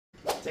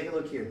Take a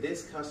look here.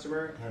 This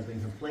customer has been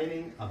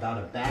complaining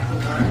about a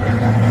backing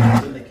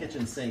up in the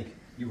kitchen sink.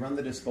 You run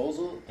the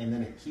disposal and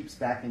then it keeps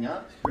backing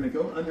up. We're gonna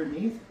go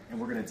underneath and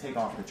we're gonna take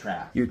off the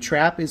trap. Your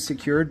trap is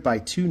secured by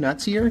 2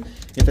 nuts here.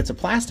 If it's a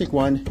plastic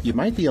one, you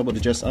might be able to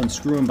just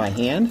unscrew them by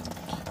hand.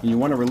 And you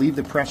wanna relieve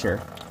the pressure.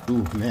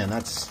 Ooh, man,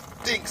 that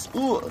stinks.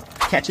 Ooh.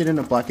 Catch it in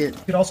a bucket.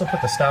 You could also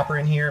put the stopper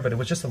in here, but it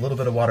was just a little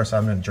bit of water, so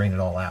I'm gonna drain it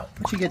all out.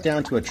 Once you get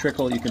down to a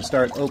trickle, you can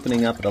start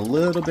opening up it a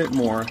little bit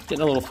more.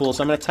 Getting a little full,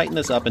 so I'm gonna tighten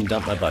this up and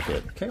dump my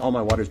bucket. Okay, all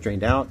my water's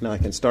drained out. Now I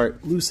can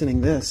start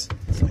loosening this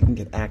so I can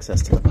get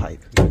access to the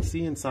pipe. You can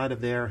see inside of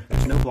there's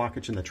no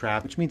blockage in the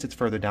trap, which means it's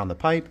further down the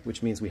pipe,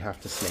 which means we have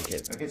to snake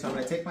it. Okay, so I'm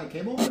gonna take my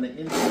cable, I'm gonna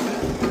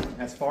insert it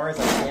as far as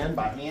I can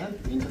by hand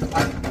into the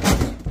pipe.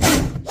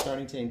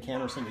 Starting to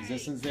encounter some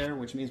resistance there,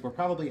 which means we're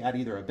probably at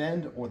either a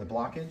bend or the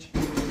blockage.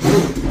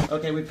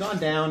 Okay, we've gone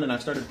down and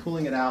I've started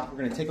pulling it out.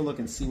 We're gonna take a look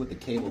and see what the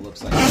cable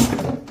looks like.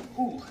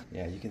 Ooh.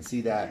 Yeah, you can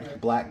see that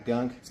black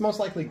gunk. It's most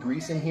likely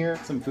grease in here,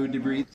 some food debris.